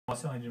I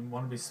certainly didn't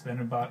want to be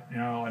suspended, but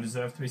I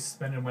deserved to be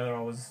suspended, whether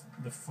I was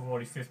the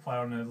 45th player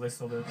on the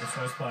list or the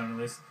first player on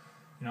the list.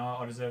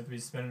 I deserve to be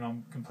suspended.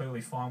 I'm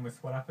completely fine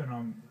with what happened.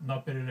 I'm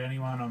not bitter at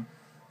anyone. I'm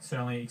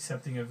certainly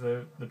accepting of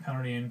the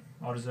penalty, and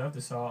I deserved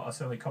it. So I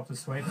certainly copped the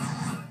sweep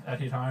at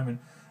hit home and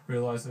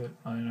realised that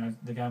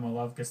the game I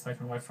love gets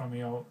taken away from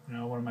me. I want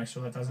to make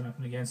sure that doesn't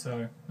happen again.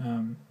 So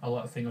I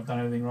like to think I've done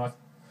everything right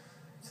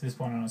to this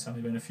point. I know it's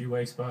only been a few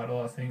weeks, but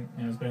I think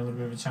there's been a little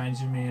bit of a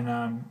change in me, and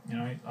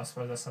I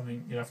suppose that's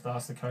something you'd have to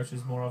ask the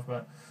coaches more of.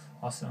 But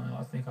I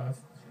think I have.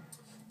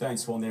 Dane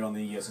Swan there on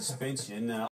the suspension.